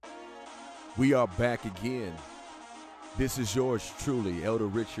We are back again. This is yours truly, Elder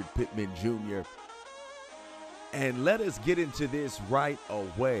Richard Pittman Jr. And let us get into this right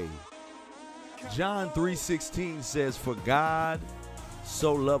away. John 3:16 says, "For God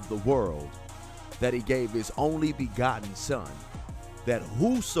so loved the world that he gave his only begotten Son, that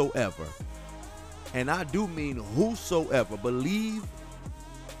whosoever," and I do mean whosoever, "believe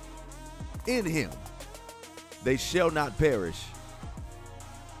in him, they shall not perish.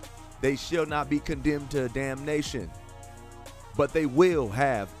 They shall not be condemned to damnation, but they will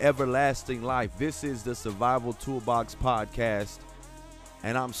have everlasting life." This is the Survival Toolbox Podcast,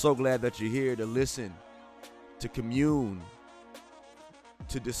 and I'm so glad that you're here to listen, to commune,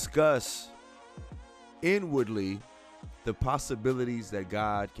 to discuss inwardly the possibilities that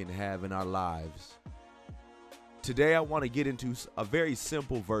God can have in our lives. Today, I want to get into a very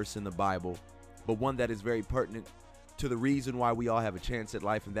simple verse in the Bible, but one that is very pertinent to the reason why we all have a chance at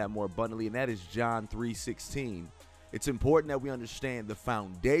life and that more abundantly, and that is John 3:16. It's important that we understand the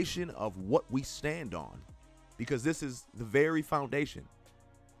foundation of what we stand on, because this is the very foundation.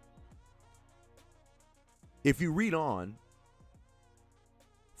 If you read on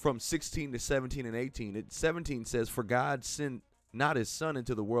from 16 to 17 and 18, 17 says, "For God sent not his Son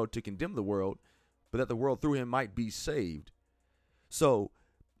into the world to condemn the world, but that the world through him might be saved." So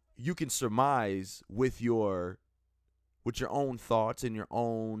you can surmise with your own thoughts and your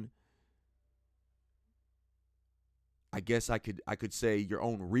own, I guess I could say your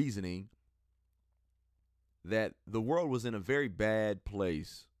own reasoning, that the world was in a very bad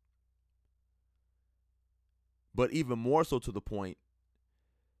place. But even more so to the point,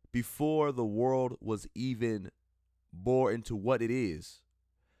 before the world was even born into what it is,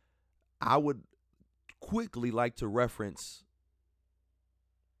 I would quickly like to reference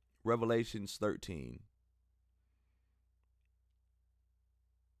Revelations 13.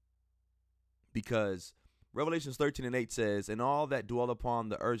 Because Revelations 13 and 8 says, "And all that dwell upon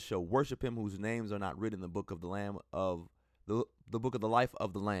the earth shall worship him whose names are not written in the book of the Lamb of the book of the life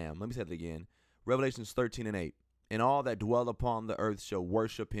of the Lamb." Let me say that again. Revelations 13 and 8. "And all that dwell upon the earth shall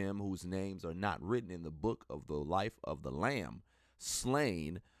worship him whose names are not written in the book of the life of the Lamb,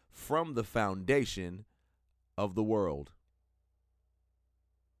 slain from the foundation of the world."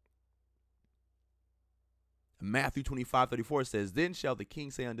 Matthew 25:34 says, "Then shall the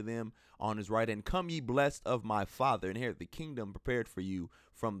king say unto them on his right hand, Come ye blessed of my Father, inherit the kingdom prepared for you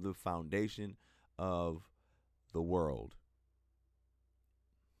from the foundation of the world."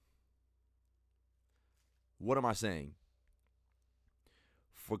 What am I saying?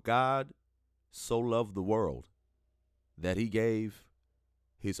 For God so loved the world that he gave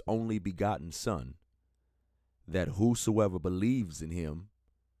his only begotten Son, that whosoever believes in him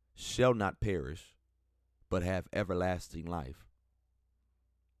shall not perish, but have everlasting life.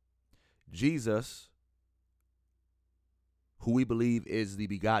 Jesus, who we believe is the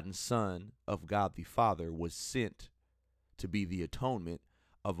begotten Son of God the Father, was sent to be the atonement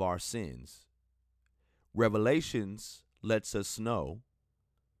of our sins. Revelations lets us know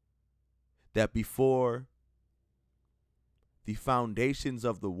that before the foundations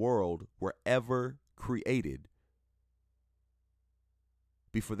of the world were ever created,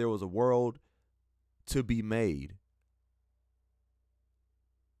 before there was a world to be made,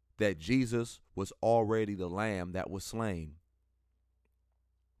 that Jesus was already the Lamb that was slain.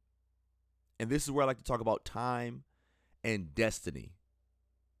 And this is where I like to talk about time and destiny.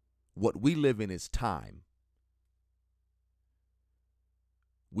 What we live in is time.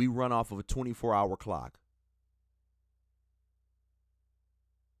 We run off of a 24-hour clock.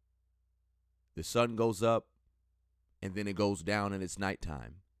 The sun goes up, and then it goes down, and it's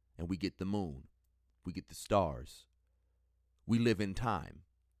nighttime. And we get the moon. We get the stars. We live in time.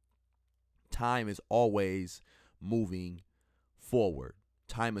 Time is always moving forward.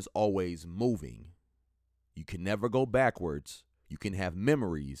 Time is always moving. You can never go backwards. You can have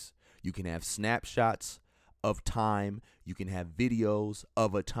memories. You can have snapshots of time. You can have videos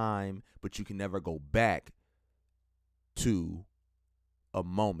of a time, but you can never go back to a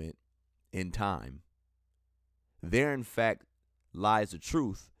moment in time. There, in fact, lies the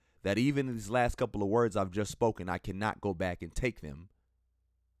truth that even in these last couple of words I've just spoken, I cannot go back and take them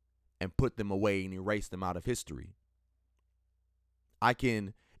and put them away and erase them out of history. I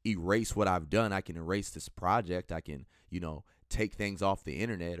can erase what I've done. I can erase this project. I can, take things off the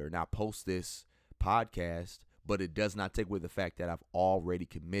internet or not post this podcast, but it does not take away the fact that I've already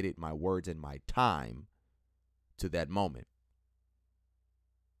committed my words and my time to that moment.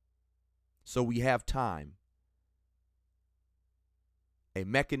 So we have time, a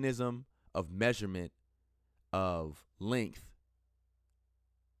mechanism of measurement of length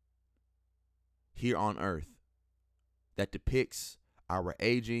here on earth that depicts our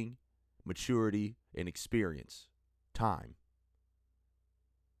aging, maturity, and experience. Time.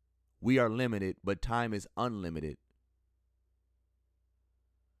 We are limited, but time is unlimited.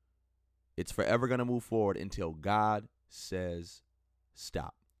 It's forever going to move forward until God says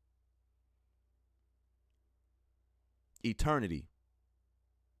stop. Eternity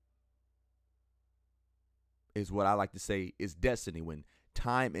is what I like to say is destiny. When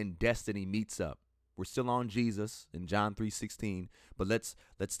time and destiny meets up. We're still on Jesus in John 3:16, but let's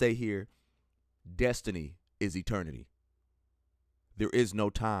stay here. Destiny is eternity. There is no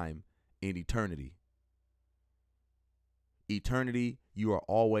time in eternity. Eternity, you are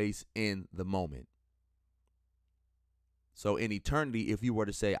always in the moment. So in eternity, if you were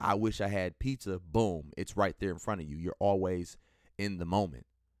to say, I wish I had pizza, boom, it's right there in front of you. You're always in the moment.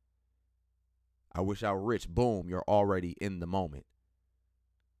 I wish I were rich, boom, you're already in the moment.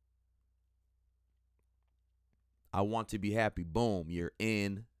 I want to be happy, boom, you're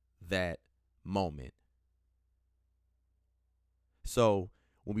in that moment. So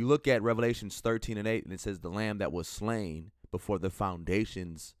when we look at Revelations 13:8, and it says the lamb that was slain before the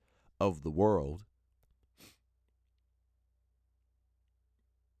foundations of the world,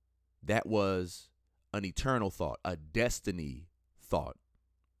 that was an eternal thought, a destiny thought.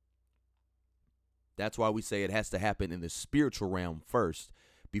 That's why we say it has to happen in the spiritual realm first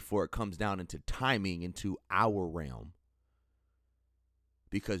before it comes down into timing into our realm.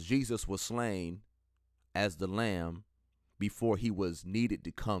 Because Jesus was slain as the lamb before he was needed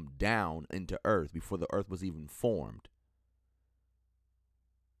to come down into earth, before the earth was even formed.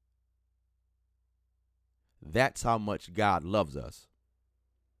 That's how much God loves us.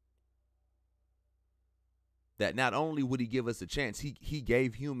 That not only would he give us a chance, he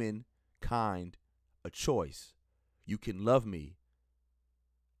gave humankind a choice. You can love me,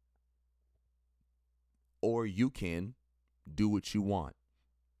 or you can do what you want.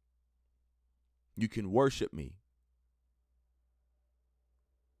 You can worship me,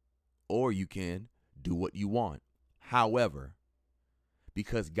 or you can do what you want. However,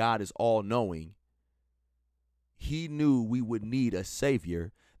 because God is all-knowing, he knew we would need a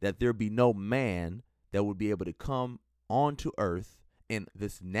savior, that there be no man that would be able to come onto earth in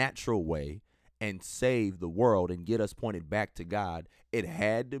this natural way and save the world and get us pointed back to God. It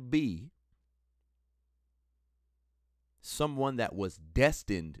had to be someone that was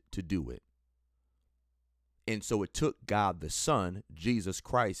destined to do it. And so it took God the Son, Jesus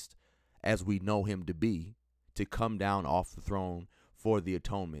Christ, as we know him to be, to come down off the throne for the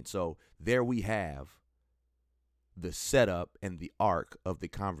atonement. So there we have the setup and the arc of the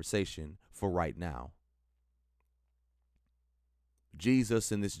conversation for right now.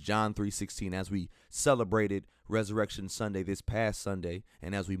 Jesus in this John 3:16, as we celebrated Resurrection Sunday this past Sunday,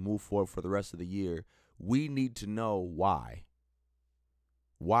 and as we move forward for the rest of the year, we need to know why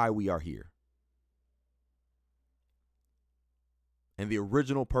we are here. And the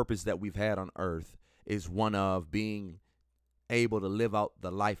original purpose that we've had on earth is one of being able to live out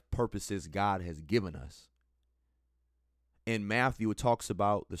the life purposes God has given us. In Matthew, it talks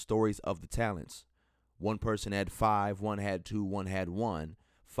about the stories of the talents. One person had 5, one had 2, one had 1.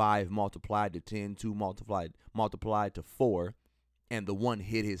 5 multiplied to 10, 2 multiplied to 4, and the one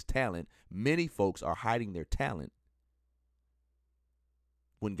hid his talent. Many folks are hiding their talent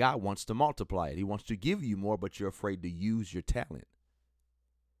when God wants to multiply it. He wants to give you more, but you're afraid to use your talent.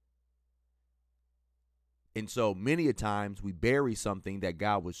 And so many a times we bury something that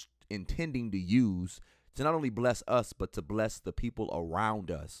God was intending to use to not only bless us, but to bless the people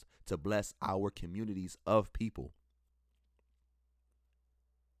around us, to bless our communities of people.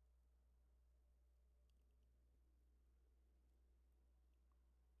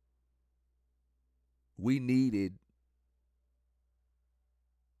 We needed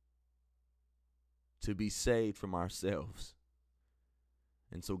to be saved from ourselves.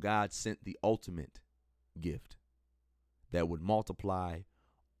 And so God sent the ultimate gift that would multiply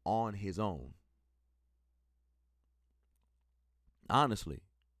on his own. Honestly,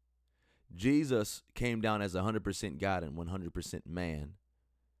 Jesus came down as 100% God and 100% man.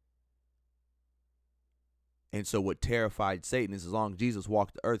 And so what terrified Satan is, as long as Jesus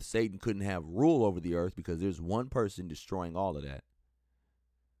walked the earth, Satan couldn't have rule over the earth, because there's one person destroying all of that.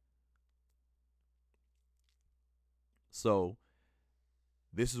 So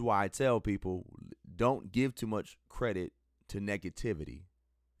this is why I tell people, don't give too much credit to negativity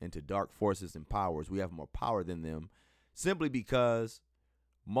and to dark forces and powers. We have more power than them, simply because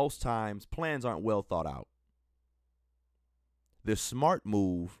most times plans aren't well thought out. The smart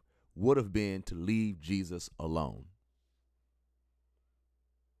move would have been to leave Jesus alone.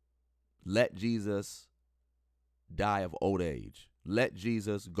 Let Jesus die of old age. Let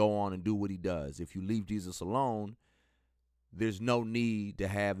Jesus go on and do what he does. If you leave Jesus alone, there's no need to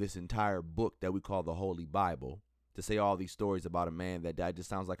have this entire book that we call the Holy Bible to say all these stories about a man that died. Just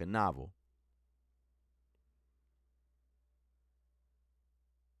sounds like a novel.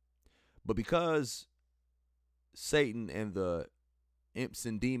 But because Satan and the imps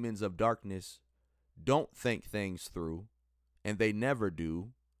and demons of darkness don't think things through, and they never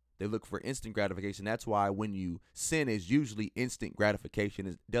do, they look for instant gratification. That's why when you sin is usually instant gratification.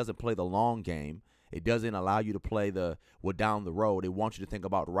 It doesn't play the long game. It doesn't allow you to play the down the road. It wants you to think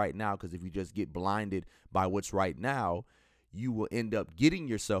about right now, because if you just get blinded by what's right now, you will end up getting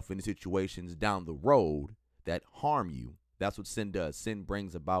yourself into situations down the road that harm you. That's what sin does. Sin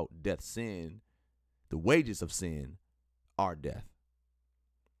brings about death. Sin, the wages of sin, are death.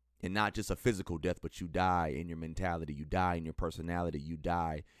 And not just a physical death, but you die in your mentality. You die in your personality. You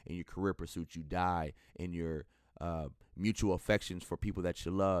die in your career pursuits. You die in your mutual affections for people that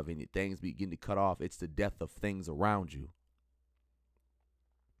you love, and things begin to cut off. It's the death of things around you.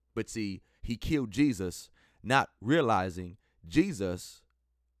 But see, he killed Jesus, not realizing Jesus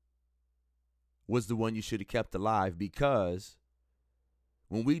was the one you should have kept alive, because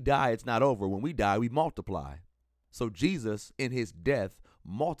when we die, it's not over. When we die, we multiply. So Jesus, in his death,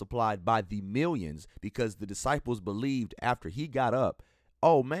 multiplied by the millions, because the disciples believed after he got up,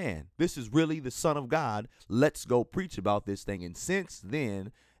 oh man, this is really the Son of God. Let's go preach about this thing. And since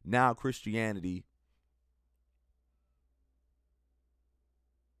then, now Christianity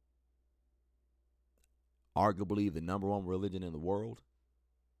arguably the number one religion in the world.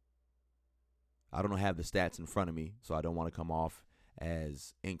 I don't have the stats in front of me, so I don't want to come off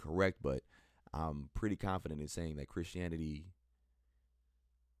as incorrect, but I'm pretty confident in saying that Christianity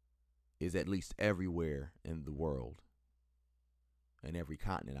is at least everywhere in the world, in every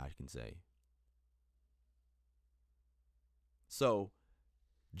continent, I can say. So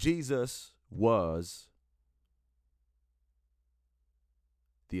Jesus was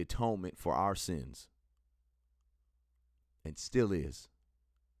the atonement for our sins, and still is.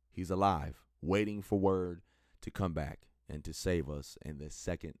 He's alive, waiting for word to come back and to save us in the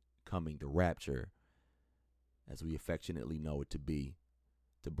second coming, the rapture, as we affectionately know it to be,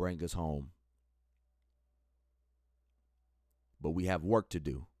 to bring us home. But we have work to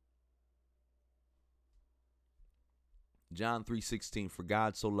do. John 3:16, for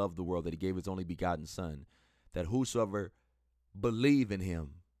God so loved the world that he gave his only begotten Son, that whosoever believe in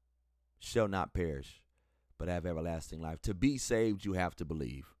him shall not perish, but have everlasting life. To be saved, you have to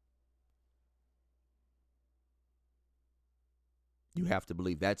believe. You have to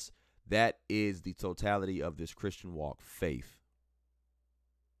believe. That is the totality of this Christian walk, faith.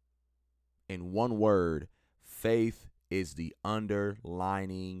 In one word, faith is the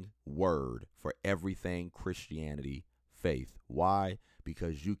underlining word for everything Christianity, faith. Why?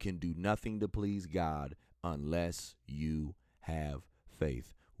 Because you can do nothing to please God unless you have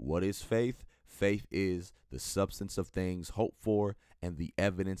faith. What is faith? Faith is the substance of things hoped for and the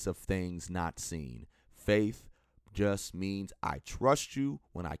evidence of things not seen. Faith just means I trust you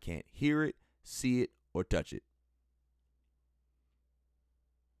when I can't hear it, see it, or touch it.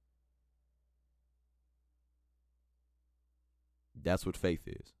 That's what faith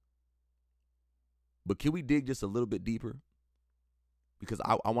is. But can we dig just a little bit deeper? Because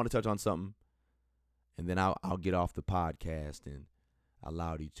I want to touch on something, and then I'll get off the podcast and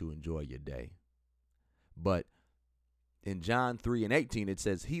allow you to enjoy your day. But in John 3:18, it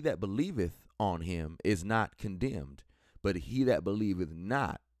says, he that believeth on him is not condemned, but he that believeth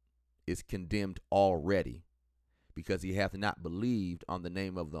not is condemned already, because he hath not believed on the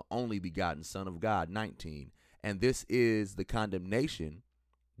name of the only begotten Son of God. 19. And this is the condemnation,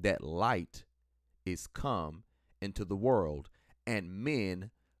 that light is come into the world, and men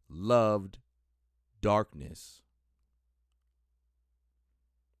loved darkness.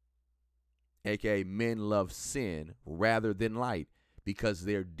 AKA men love sin rather than light, because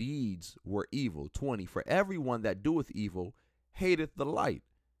their deeds were evil. 20. For everyone that doeth evil hateth the light,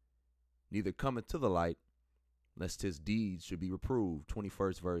 neither cometh to the light, lest his deeds should be reproved.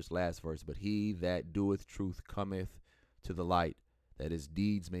 21st verse, last verse. But he that doeth truth cometh to the light, that his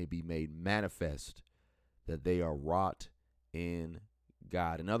deeds may be made manifest, that they are wrought in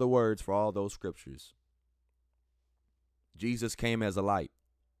God. In other words, for all those scriptures, Jesus came as a light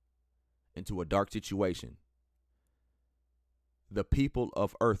into a dark situation. The people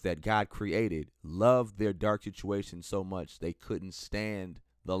of earth that God created loved their dark situation so much they couldn't stand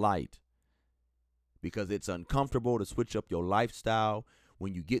the light, because it's uncomfortable to switch up your lifestyle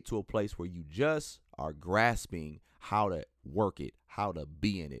when you get to a place where you just are grasping how to work it, how to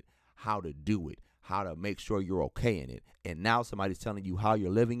be in it, how to do it, how to make sure you're okay in it. And now somebody's telling you how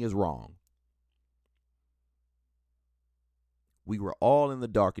you're living is wrong. We were all in the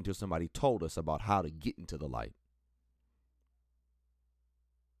dark until somebody told us about how to get into the light.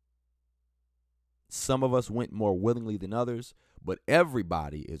 Some of us went more willingly than others, but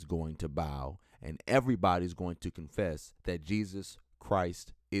everybody is going to bow and everybody's going to confess that Jesus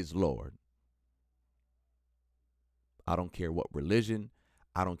Christ is Lord. I don't care what religion.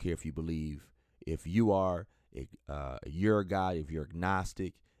 I don't care if you believe, if you are you're a God, if you're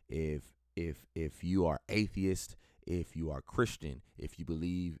agnostic, if you are atheist, if you are Christian, if you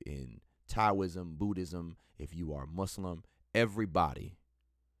believe in Taoism, Buddhism, if you are Muslim, everybody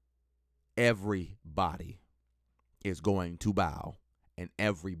is going to bow and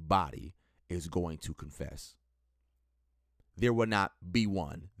everybody is going to confess. There will not be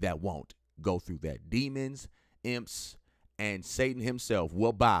one that won't go through that. Demons, imps, and Satan himself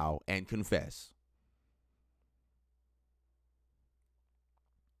will bow and confess.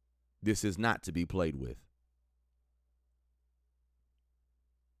 This is not to be played with.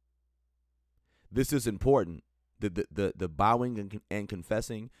 This is important, the bowing and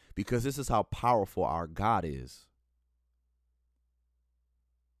confessing, because this is how powerful our God is.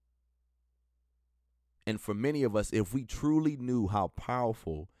 And for many of us, if we truly knew how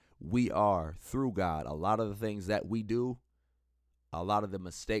powerful we are through God, a lot of the things that we do, a lot of the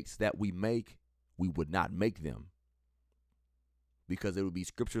mistakes that we make, we would not make them. Because it would be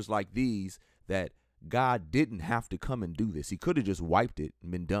scriptures like these that God didn't have to come and do this. He could have just wiped it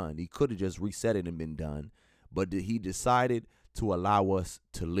and been done. He could have just reset it and been done. But he decided to allow us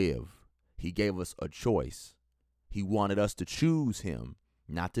to live. He gave us a choice. He wanted us to choose him,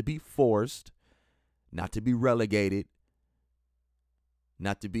 not to be forced, not to be relegated,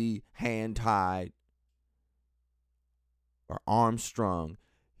 not to be hand-tied or arm-strung.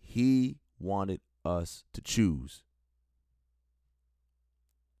 He wanted us to choose.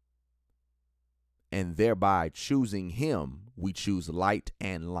 And thereby choosing him, we choose light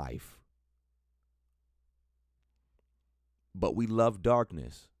and life. But we love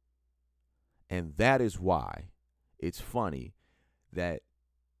darkness. And that is why it's funny that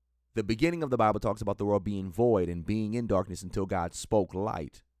the beginning of the Bible talks about the world being void and being in darkness until God spoke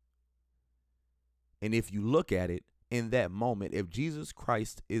light. And if you look at it in that moment, if Jesus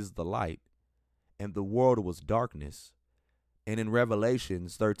Christ is the light and the world was darkness, and in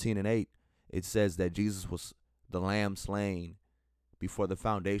Revelations 13:8, it says that Jesus was the Lamb slain before the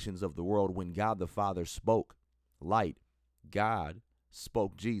foundations of the world. When God the Father spoke light, God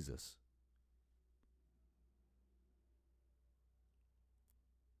spoke Jesus.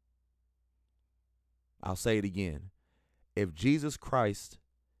 I'll say it again. If Jesus Christ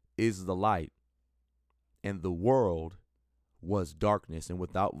is the light and the world was darkness and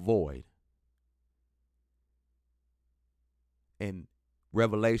without void, in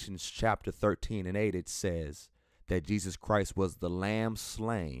Revelations chapter 13:8, it says that Jesus Christ was the Lamb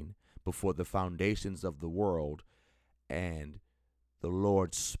slain before the foundations of the world, and the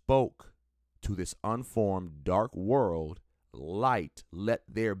Lord spoke to this unformed, dark world, light, let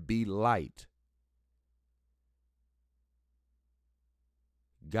there be light.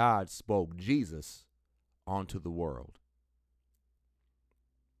 God spoke Jesus onto the world.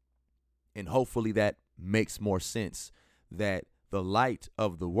 And hopefully that makes more sense, that the light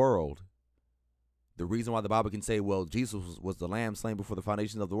of the world, the reason why the Bible can say, well, Jesus was the Lamb slain before the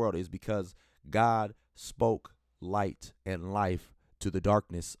foundations of the world, is because God spoke light and life to the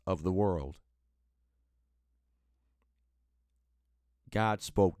darkness of the world. God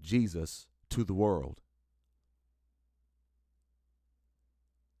spoke Jesus to the world.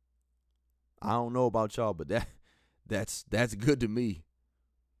 I don't know about y'all, but that's good to me.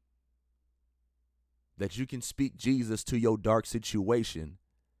 That you can speak Jesus to your dark situation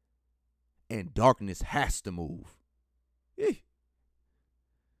and darkness has to move.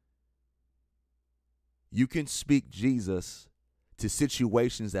 You can speak Jesus to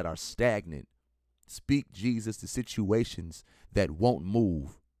situations that are stagnant. Speak Jesus to situations that won't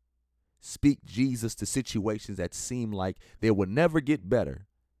move. Speak Jesus to situations that seem like they will never get better.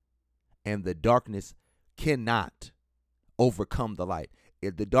 And the darkness cannot overcome the light.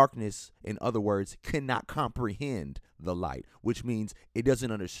 If the darkness, in other words, cannot comprehend the light, which means it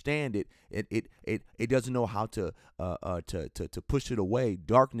doesn't understand it. It doesn't know how to push it away.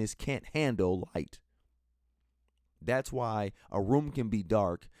 Darkness can't handle light. That's why a room can be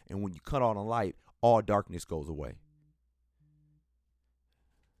dark, and when you cut on a light, all darkness goes away.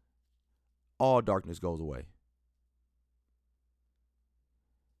 All darkness goes away.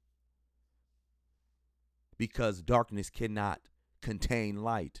 Because darkness cannot contain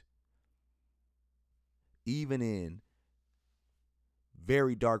light. even in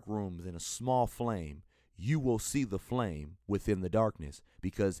very dark rooms in a small flame, you will see the flame within the darkness,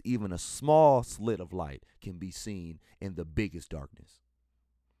 because even a small slit of light can be seen in the biggest darkness.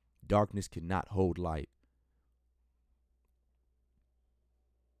 Darkness cannot hold light.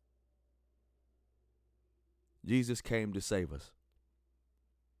 Jesus came to save us.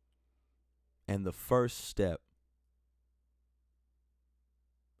 And the first step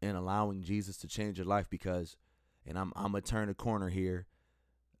in allowing Jesus to change your life, because, and I'm going to turn a corner here,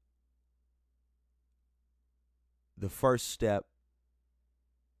 the first step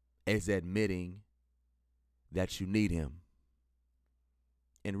is admitting that you need him.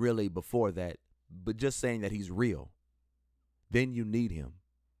 And really before that, but just saying that he's real, then you need him.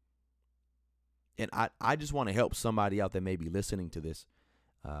 And I just want to help somebody out that may be listening to this,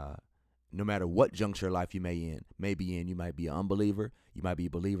 no matter what juncture of life you may be in. You might be an unbeliever. You might be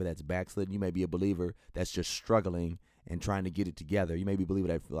a believer that's backslidden. You may be a believer that's just struggling and trying to get it together. You may be a believer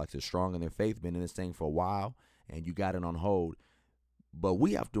that feels like they're strong in their faith, been in this thing for a while, and you got it on hold. But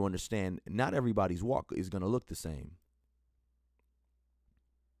we have to understand, not everybody's walk is going to look the same.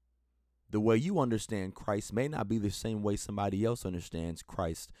 The way you understand Christ may not be the same way somebody else understands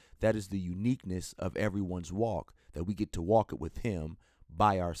Christ. That is the uniqueness of everyone's walk, that we get to walk it with him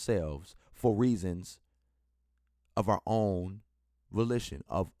by ourselves for reasons of our own volition,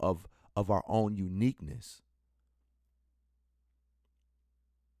 of our own uniqueness.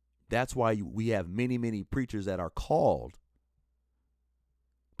 That's why we have many, many preachers that are called,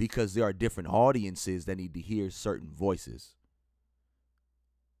 because there are different audiences that need to hear certain voices.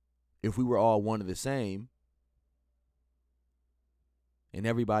 If we were all one and the same, and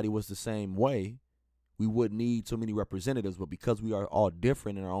everybody was the same way, we wouldn't need so many representatives. But because we are all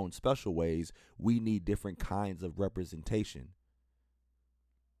different in our own special ways, we need different kinds of representation.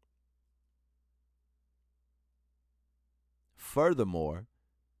 Furthermore,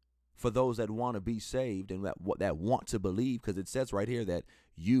 for those that want to be saved and that want to believe, because it says right here that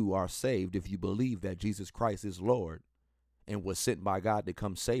you are saved if you believe that Jesus Christ is Lord and was sent by God to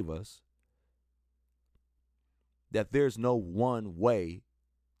come save us, that there's no one way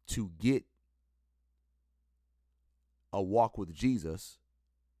to get a walk with Jesus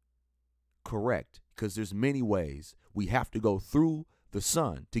correct, because there's many ways. We have to go through the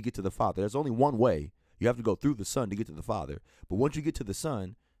Son to get to the Father. There's only one way. You have to go through the Son to get to the Father. But once you get to the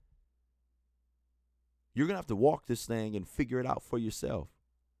Son, you're going to have to walk this thing and figure it out for yourself.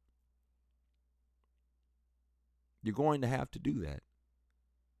 You're going to have to do that.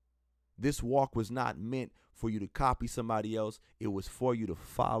 This walk was not meant for you to copy somebody else. It was for you to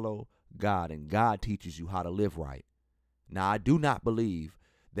follow God, and God teaches you how to live right. Now, I do not believe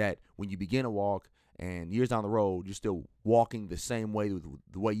that when you begin a walk and years down the road, you're still walking the same way,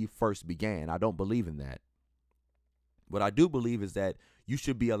 the way you first began. I don't believe in that. What I do believe is that you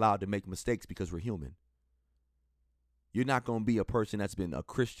should be allowed to make mistakes, because we're human. You're not going to be a person that's been a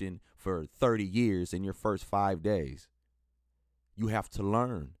Christian for 30 years in your first 5 days. You have to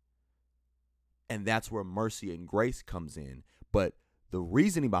learn. And that's where mercy and grace comes in. But the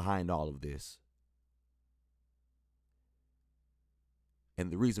reasoning behind all of this,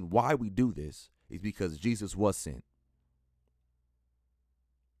 and the reason why we do this, is because Jesus was sent.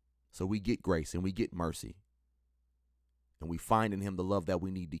 So we get grace and we get mercy. And we find in him the love that we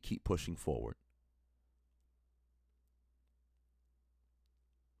need to keep pushing forward.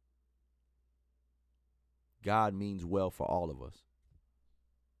 God means well for all of us.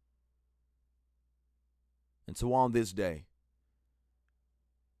 And so on this day,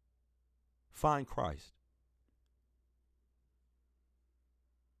 find Christ.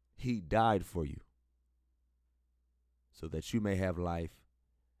 He died for you so that you may have life,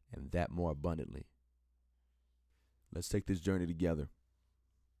 and that more abundantly. Let's take this journey together.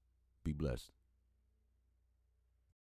 Be blessed.